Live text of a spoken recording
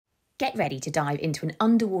Get ready to dive into an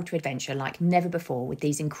underwater adventure like never before with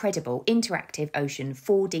these incredible interactive Ocean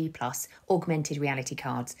 4D Plus augmented reality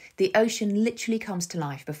cards. The ocean literally comes to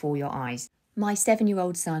life before your eyes. My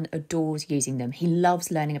 7-year-old son adores using them. He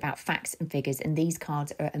loves learning about facts and figures, and these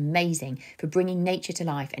cards are amazing for bringing nature to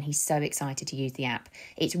life, and he's so excited to use the app.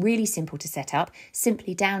 It's really simple to set up.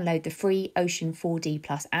 Simply download the free Ocean 4D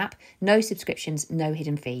Plus app. No subscriptions, no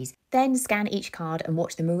hidden fees. Then scan each card and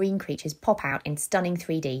watch the marine creatures pop out in stunning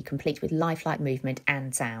 3D, complete with lifelike movement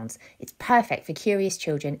and sounds. It's perfect for curious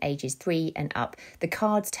children ages 3 and up. The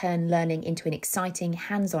cards turn learning into an exciting,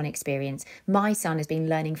 hands-on experience. My son has been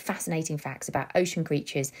learning fascinating facts about ocean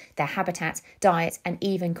creatures, their habitats, diets, and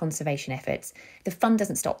even conservation efforts. The fun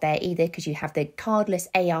doesn't stop there either, because you have the cardless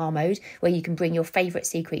AR mode where you can bring your favourite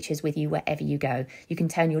sea creatures with you wherever you go. You can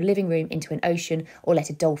turn your living room into an ocean or let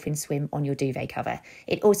a dolphin swim on your duvet cover.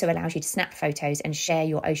 It also allows you to snap photos and share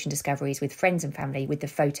your ocean discoveries with friends and family with the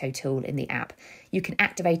photo tool in the app. You can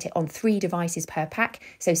activate it on 3 devices per pack,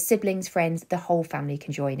 so siblings, friends, the whole family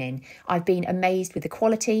can join in. I've been amazed with the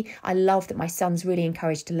quality. I love that my son's really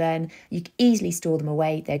encouraged to learn. You can easily store them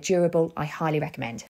away. They're durable. I highly recommend.